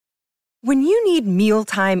When you need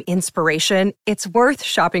mealtime inspiration, it's worth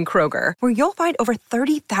shopping Kroger, where you'll find over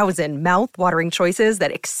 30,000 mouth-watering choices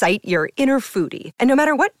that excite your inner foodie. And no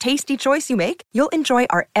matter what tasty choice you make, you'll enjoy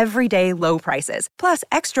our everyday low prices, plus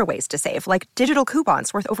extra ways to save, like digital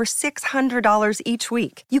coupons worth over $600 each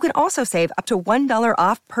week. You can also save up to $1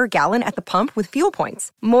 off per gallon at the pump with fuel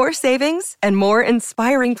points. More savings and more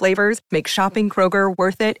inspiring flavors make shopping Kroger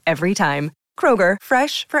worth it every time. Kroger,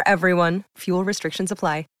 fresh for everyone. Fuel restrictions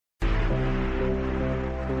apply.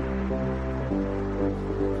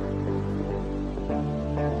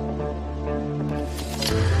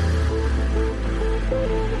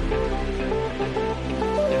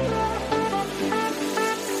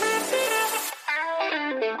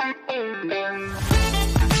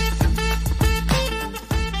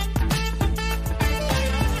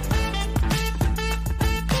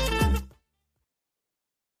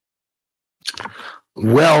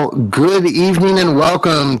 Well, good evening and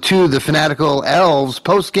welcome to the Fanatical Elves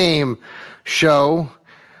Postgame Show. A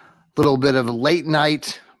little bit of late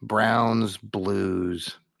night Browns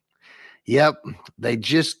blues. Yep, they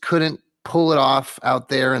just couldn't pull it off out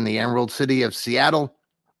there in the Emerald City of Seattle.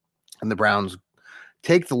 And the Browns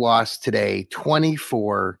take the loss today,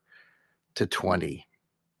 24-20.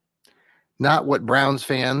 Not what Browns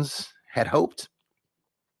fans had hoped.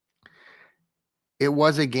 It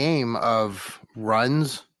was a game of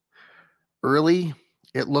runs early.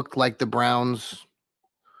 It looked like the Browns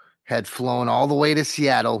had flown all the way to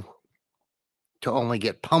Seattle to only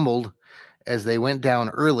get pummeled as they went down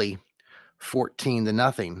early,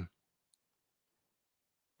 14-0.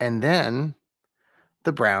 And then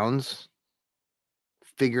the Browns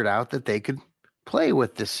figured out that they could play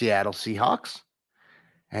with the Seattle Seahawks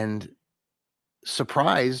and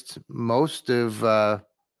surprised most of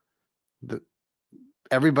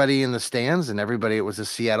everybody in the stands and everybody that was a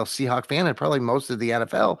Seattle Seahawk fan and probably most of the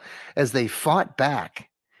NFL as they fought back.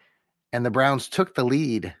 And the Browns took the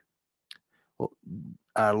lead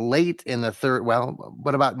late in the third,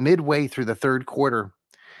 but about midway through the third quarter,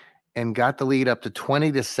 and got the lead up to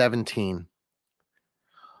 20-17,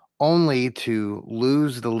 only to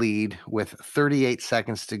lose the lead with 38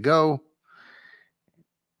 seconds to go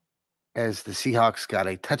as the Seahawks got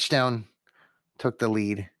a touchdown, took the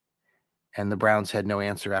lead, and the Browns had no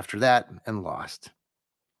answer after that and lost.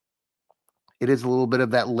 It is a little bit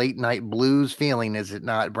of that late night blues feeling, is it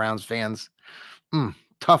not, Browns fans?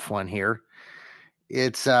 Tough one here.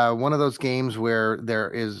 It's one of those games where there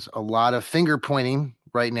is a lot of finger pointing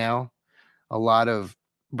right now. A lot of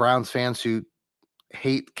Browns fans who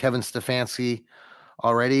hate Kevin Stefanski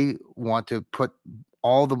already want to put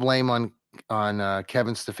all the blame on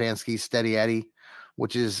Kevin Stefanski's Steady Eddie,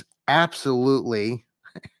 which is absolutely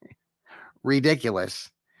ridiculous.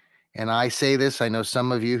 And I say this, I know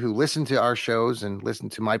some of you who listen to our shows and listen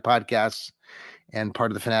to my podcasts and part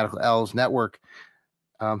of the Fanatical Elves Network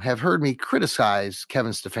have heard me criticize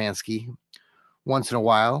Kevin Stefanski once in a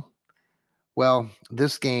while. Well,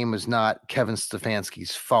 this game is not Kevin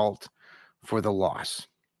Stefanski's fault for the loss.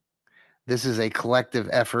 This is a collective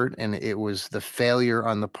effort, and it was the failure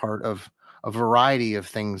on the part of a variety of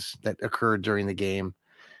things that occurred during the game,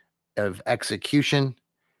 of execution.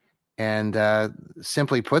 And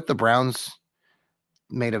simply put, the Browns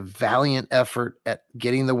made a valiant effort at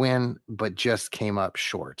getting the win, but just came up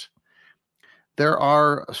short. There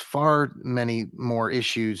are far many more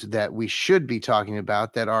issues that we should be talking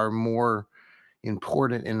about that are more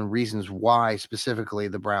important and reasons why specifically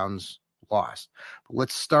the Browns lost. But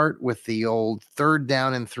let's start with the old 3rd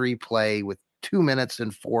down and 3 play with 2 minutes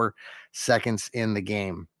and 4 seconds in the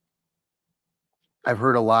game. I've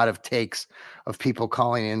heard a lot of takes of people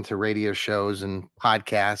calling into radio shows and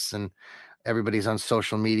podcasts, and everybody's on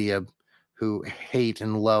social media who hate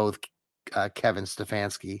and loathe Kevin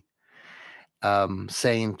Stefanski,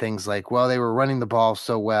 saying things like, well, they were running the ball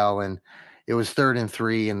so well, and it was 3rd and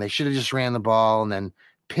 3, and they should have just ran the ball and then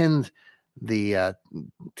taken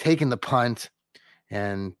the punt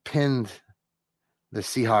and pinned the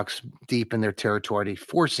Seahawks deep in their territory,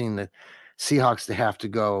 forcing the Seahawks to have to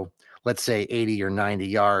go, let's say, 80 or 90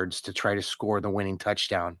 yards to try to score the winning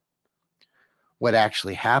touchdown. What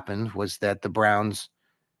actually happened was that the Browns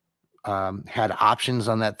had options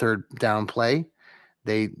on that 3rd down play.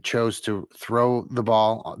 They chose to throw the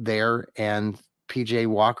ball there, and P.J.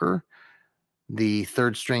 Walker, the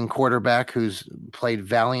 3rd-string quarterback who's played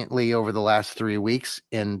valiantly over the last 3 weeks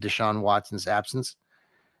in Deshaun Watson's absence,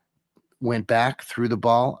 went back, threw the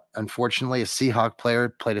ball. Unfortunately, a Seahawk player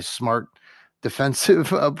played a smart defensive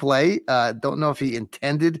play. Don't know if he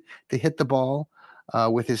intended to hit the ball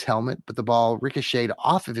with his helmet, but the ball ricocheted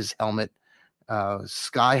off of his helmet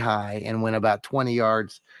sky high and went about 20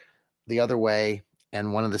 yards the other way,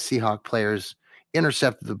 and one of the Seahawks players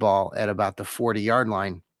intercepted the ball at about the 40-yard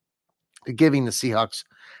line, giving the Seahawks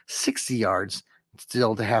 60 yards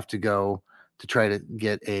still to have to go to try to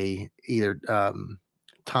get a either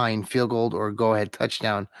tying field goal or go-ahead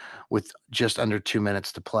touchdown with just under 2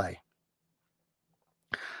 minutes to play.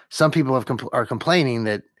 Some people are complaining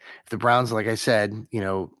that if the Browns, like I said,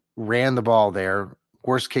 ran the ball there,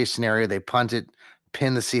 worst case scenario, they punt it,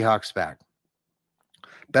 pin the Seahawks back.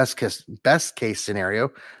 Best case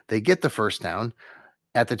scenario, they get the first down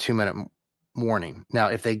at the 2-minute warning. Now,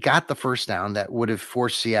 if they got the first down, that would have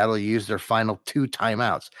forced Seattle to use their final 2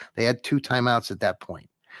 timeouts. They had 2 timeouts at that point.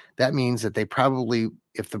 That means that they probably,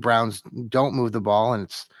 if the Browns don't move the ball and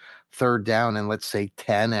it's third down and let's say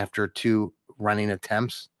 10 after 2 running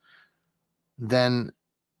attempts, then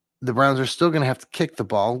the Browns are still going to have to kick the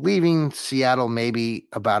ball, leaving Seattle maybe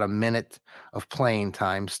about a minute of playing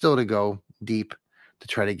time still to go deep to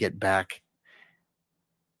try to get back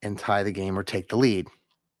and tie the game or take the lead.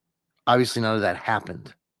 Obviously, none of that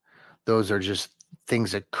happened. Those are just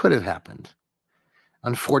things that could have happened.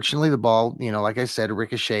 Unfortunately, the ball, like I said,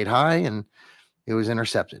 ricocheted high and it was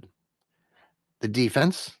intercepted. The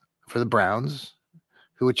defense for the Browns,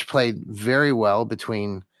 which played very well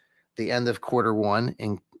between the end of quarter 1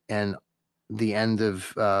 and the end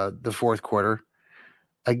of the fourth quarter,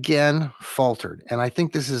 again faltered. And I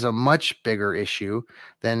think this is a much bigger issue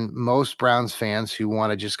than most Browns fans who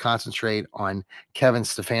want to just concentrate on Kevin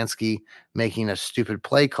Stefanski making a stupid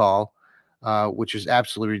play call, which was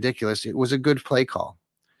absolutely ridiculous. It was a good play call.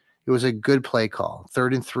 It was a good play call.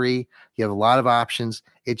 3rd and 3, you have a lot of options.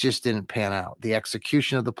 It just didn't pan out. The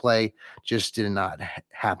execution of the play just did not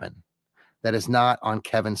happen. That is not on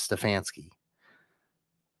Kevin Stefanski.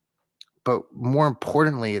 But more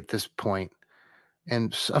importantly at this point,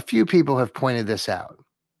 and a few people have pointed this out,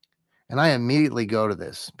 and I immediately go to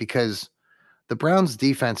this because the Browns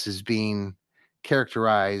defense is being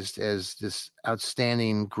characterized as this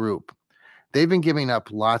outstanding group. They've been giving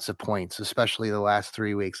up lots of points, especially the last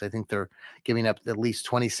 3 weeks. I think they're giving up at least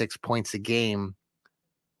 26 points a game,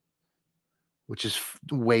 which is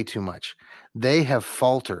way too much. They have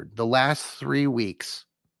faltered the last 3 weeks.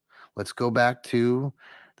 Let's go back to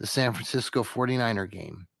the San Francisco 49er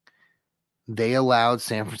game. They allowed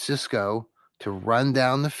San Francisco to run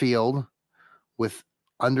down the field with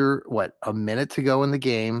under, a minute to go in the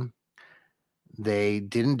game. They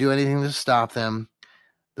didn't do anything to stop them.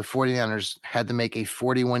 The 49ers had to make a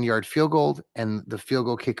 41-yard field goal, and the field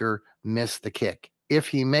goal kicker missed the kick. If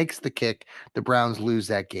he makes the kick, the Browns lose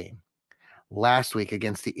that game. Last week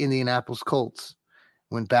against the Indianapolis Colts,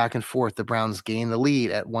 went back and forth. The Browns gained the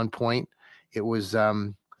lead at one point. It was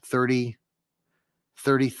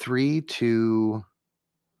 33 to,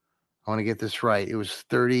 I want to get this right. It was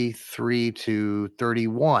 33 to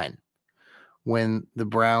 31 when the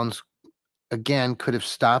Browns, again, could have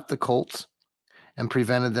stopped the Colts and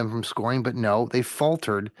prevented them from scoring, but no, they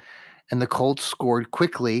faltered, and the Colts scored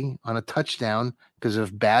quickly on a touchdown because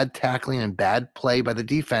of bad tackling and bad play by the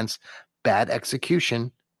defense, bad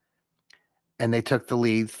execution, and they took the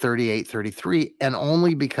lead 38-33, and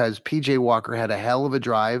only because P.J. Walker had a hell of a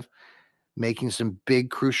drive, making some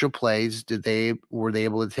big crucial plays, were they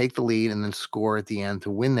able to take the lead and then score at the end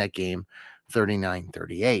to win that game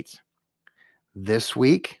 39-38. This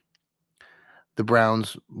week, the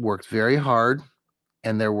Browns worked very hard,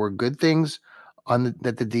 and there were good things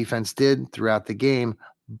that the defense did throughout the game.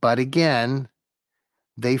 But again,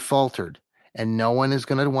 they faltered. And no one is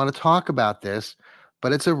going to want to talk about this,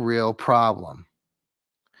 but it's a real problem.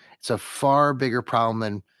 It's a far bigger problem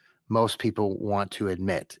than most people want to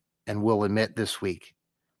admit and will admit this week.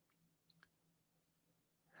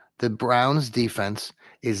 The Browns defense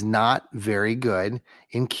is not very good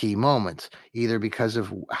in key moments, either because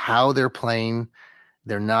of how they're playing.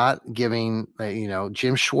 They're not giving,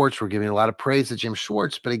 Jim Schwartz, we're giving a lot of praise to Jim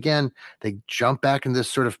Schwartz, but again, they jump back in this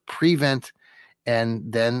sort of prevent, and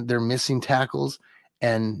then they're missing tackles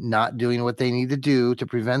and not doing what they need to do to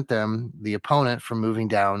prevent the opponent, from moving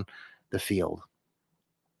down the field.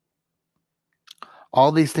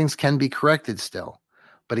 All these things can be corrected still.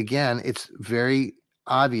 But again, it's very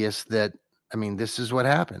obvious that, this is what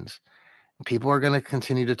happens. People are going to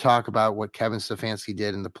continue to talk about what Kevin Stefanski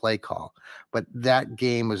did in the play call, but that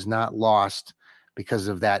game was not lost because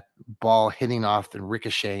of that ball hitting off and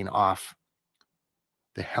ricocheting off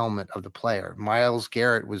the helmet of the player. Myles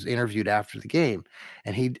Garrett was interviewed after the game,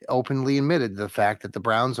 and he openly admitted the fact that the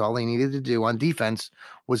Browns, all they needed to do on defense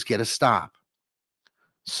was get a stop.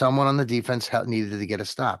 Someone on the defense needed to get a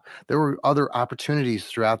stop. There were other opportunities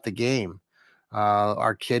throughout the game.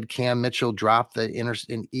 Our kid Cam Mitchell dropped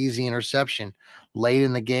an easy interception late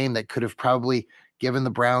in the game that could have probably given the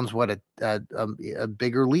Browns a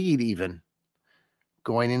bigger lead even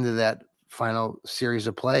going into that final series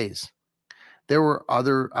of plays. There were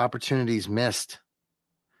other opportunities missed.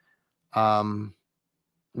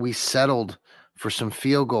 We settled for some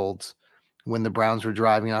field goals when the Browns were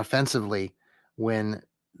driving offensively, when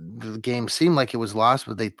the game seemed like it was lost,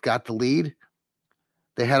 but they got the lead.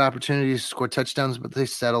 They had opportunities to score touchdowns, but they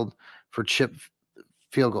settled for chip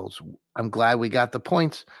field goals. I'm glad we got the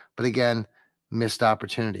points, but again, missed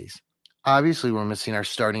opportunities. Obviously, we're missing our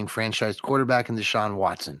starting franchise quarterback in Deshaun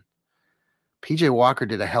Watson. PJ Walker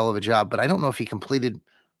did a hell of a job, but I don't know if he completed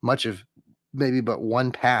much of maybe but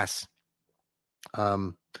one pass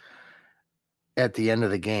at the end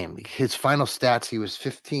of the game. His final stats, he was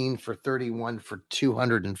 15 for 31 for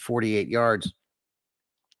 248 yards.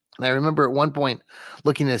 And I remember at one point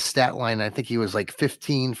looking at his stat line, I think he was like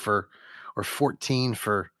 15 for or 14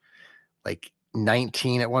 for like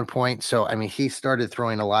 19 at one point. So, I mean, he started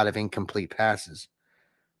throwing a lot of incomplete passes.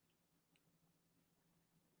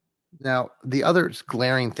 Now, the other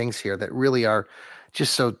glaring things here that really are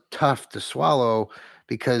just so tough to swallow,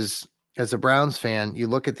 because as a Browns fan, you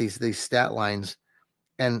look at these stat lines,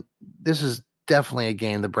 and this is definitely a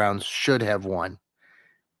game the Browns should have won,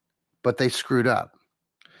 but they screwed up.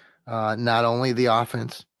 Not only the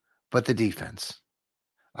offense, but the defense.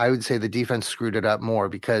 I would say the defense screwed it up more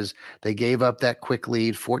because they gave up that quick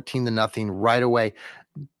lead, 14-0 right away.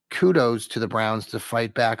 Kudos to the Browns to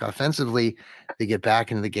fight back offensively. They get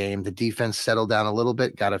back into the game. The defense settled down a little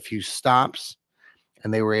bit, got a few stops,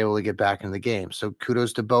 and they were able to get back into the game. So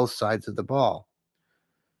kudos to both sides of the ball.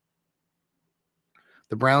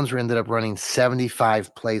 The Browns ended up running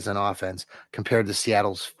 75 plays on offense compared to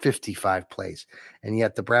Seattle's 55 plays. And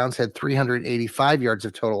yet the Browns had 385 yards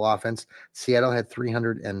of total offense. Seattle had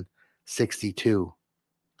 362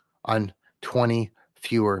 on 20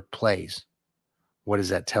 fewer plays. What does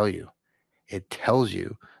that tell you? It tells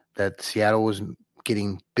you that Seattle was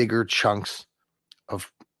getting bigger chunks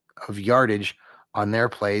of yardage on their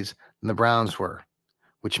plays than the Browns were,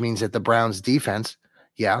 which means that the Browns defense,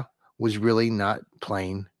 was really not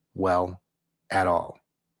playing well at all,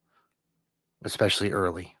 especially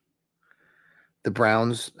early. The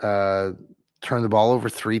Browns turned the ball over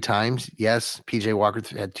 3 times. Yes, PJ Walker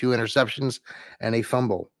had 2 interceptions and a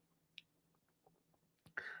fumble.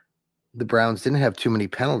 The Browns didn't have too many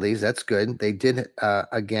penalties. That's good. They did,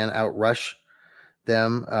 again, outrush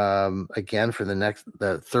them again for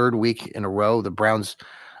the third week in a row. The Browns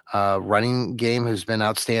running game has been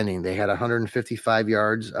outstanding. They had 155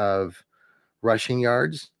 yards of rushing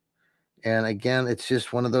yards. And again, it's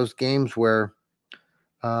just one of those games where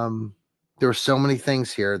there were so many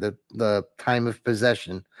things here. The time of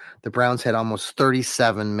possession, the Browns had almost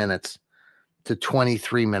 37 minutes to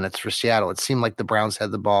 23 minutes for Seattle. It seemed like the Browns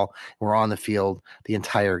had the ball, were on the field the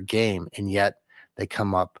entire game, and yet they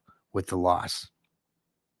come up with the loss.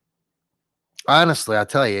 Honestly, I'll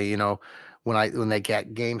tell you, when they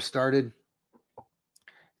get game started,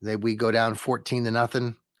 we go down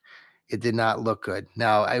 14-0. It did not look good.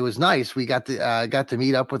 Now, it was nice. We got to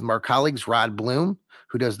meet up with our colleagues, Rod Bloom,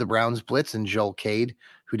 who does the Browns Blitz, and Joel Cade,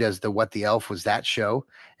 who does the What the Elf Was That show.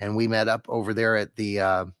 And we met up over there at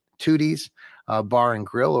the Tootie's Bar and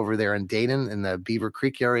Grill over there in Dayton in the Beaver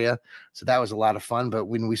Creek area. So that was a lot of fun. But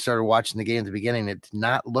when we started watching the game at the beginning, it did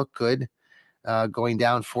not look good, going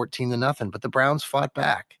down 14-0. But the Browns fought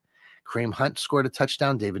back. Kareem Hunt scored a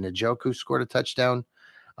touchdown. David Njoku scored a touchdown.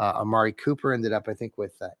 Amari Cooper ended up, I think,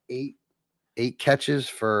 with 8 catches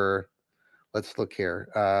for, let's look here.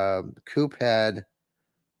 Coop had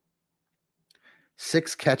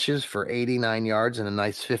 6 catches for 89 yards and a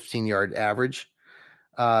nice 15-yard average.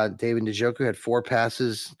 David Njoku had 4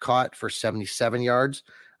 passes caught for 77 yards.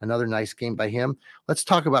 Another nice game by him. Let's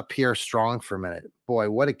talk about Pierre Strong for a minute. Boy,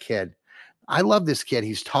 what a kid. I love this kid.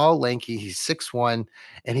 He's tall, lanky. He's 6'1",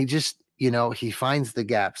 and he just, he finds the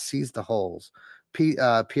gaps, sees the holes.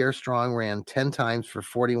 Pierre Strong ran 10 times for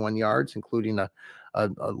 41 yards, including a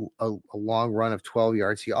long run of 12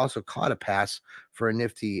 yards. He also caught a pass for a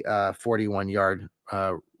nifty 41-yard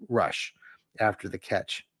rush after the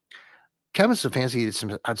catch. Kevin Stefanski did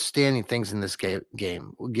some outstanding things in this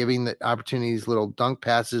game, giving the opportunities, little dunk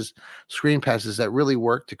passes, screen passes that really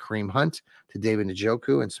worked to Kareem Hunt, to David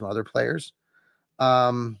Njoku, and some other players.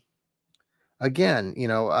 Again,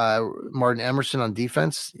 Martin Emerson on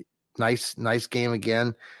defense, nice game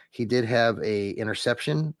again. He did have a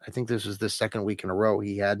interception. I think this was the second week in a row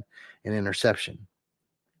he had an interception.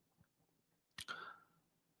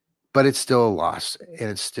 But it's still a loss, and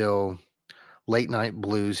it's still late night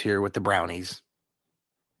blues here with the Brownies.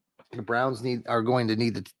 The Browns are going to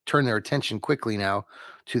need to turn their attention quickly now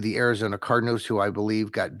to the Arizona Cardinals, who I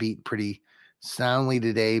believe got beat pretty soundly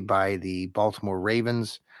today by the Baltimore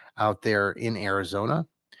Ravens out there in Arizona.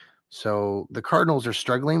 So the Cardinals are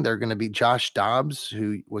struggling. They're going to be Josh Dobbs,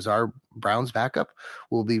 who was our Browns backup,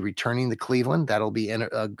 will be returning to Cleveland. That'll be a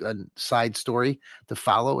side story to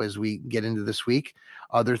follow as we get into this week.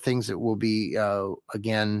 Other things that will be,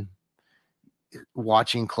 again,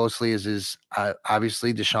 watching closely is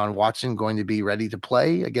obviously Deshaun Watson going to be ready to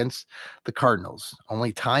play against the Cardinals.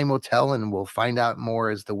 Only time will tell, and we'll find out more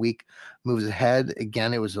as the week moves ahead.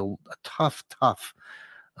 Again, it was a tough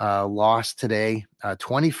loss today,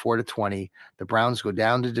 24-20. The Browns go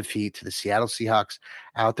down to defeat to the Seattle Seahawks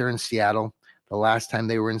out there in Seattle. The last time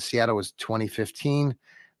they were in Seattle was 2015.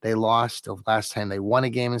 They lost. The last time they won a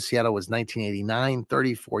game in Seattle was 1989,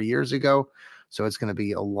 34 years ago. So it's going to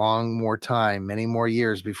be a more time, many more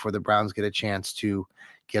years before the Browns get a chance to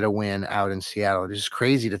get a win out in Seattle. It's just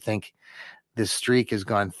crazy to think this streak has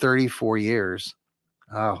gone 34 years.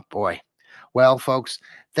 Oh, boy. Well, folks,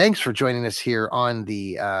 thanks for joining us here on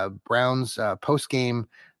the Browns post-game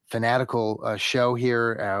Fanatical show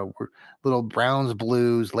here. We're little Browns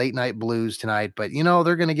blues, late night blues tonight, but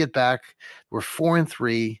they're going to get back. We're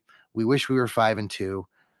 4-3. We wish we were 5-2,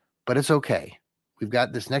 but it's okay. We've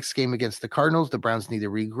got this next game against the Cardinals. The Browns need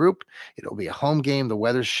to regroup. It'll be a home game. The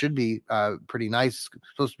weather should be pretty nice. It's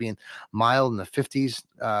supposed to be mild in the 50s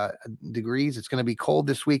degrees. It's going to be cold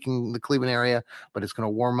this week in the Cleveland area, but it's going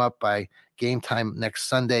to warm up by game time next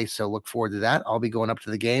Sunday. So look forward to that. I'll be going up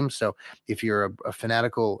to the game. So if you're a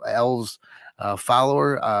Fanatical Elves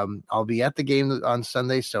follower, I'll be at the game on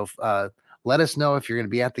Sunday. So let us know if you're going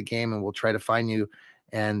to be at the game, and we'll try to find you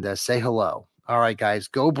and say hello. All right, guys,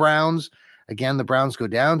 go Browns. Again, the Browns go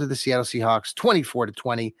down to the Seattle Seahawks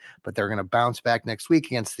 24-20, but they're going to bounce back next week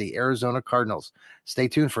against the Arizona Cardinals. Stay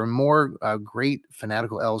tuned for more great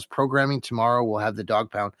Fanatical Elves programming. Tomorrow we'll have the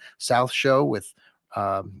Dog Pound South show with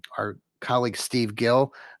our colleague Steve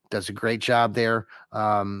Gill. Does a great job there.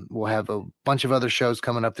 We'll have a bunch of other shows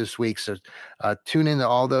coming up this week, so tune into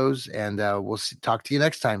all those, and we'll talk to you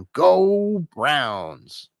next time. Go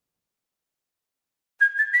Browns!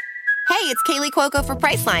 Hey, it's Kaylee Cuoco for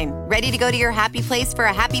Priceline. Ready to go to your happy place for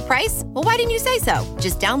a happy price? Well, why didn't you say so?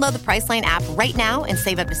 Just download the Priceline app right now and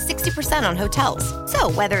save up to 60% on hotels.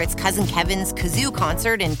 So whether it's Cousin Kevin's Kazoo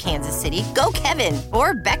Concert in Kansas City, go Kevin,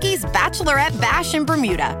 or Becky's Bachelorette Bash in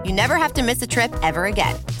Bermuda, you never have to miss a trip ever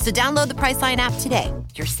again. So download the Priceline app today.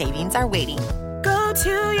 Your savings are waiting. Go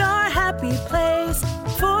to your happy place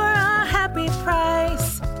for a happy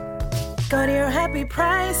price. Go to your happy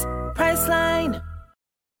price, Priceline.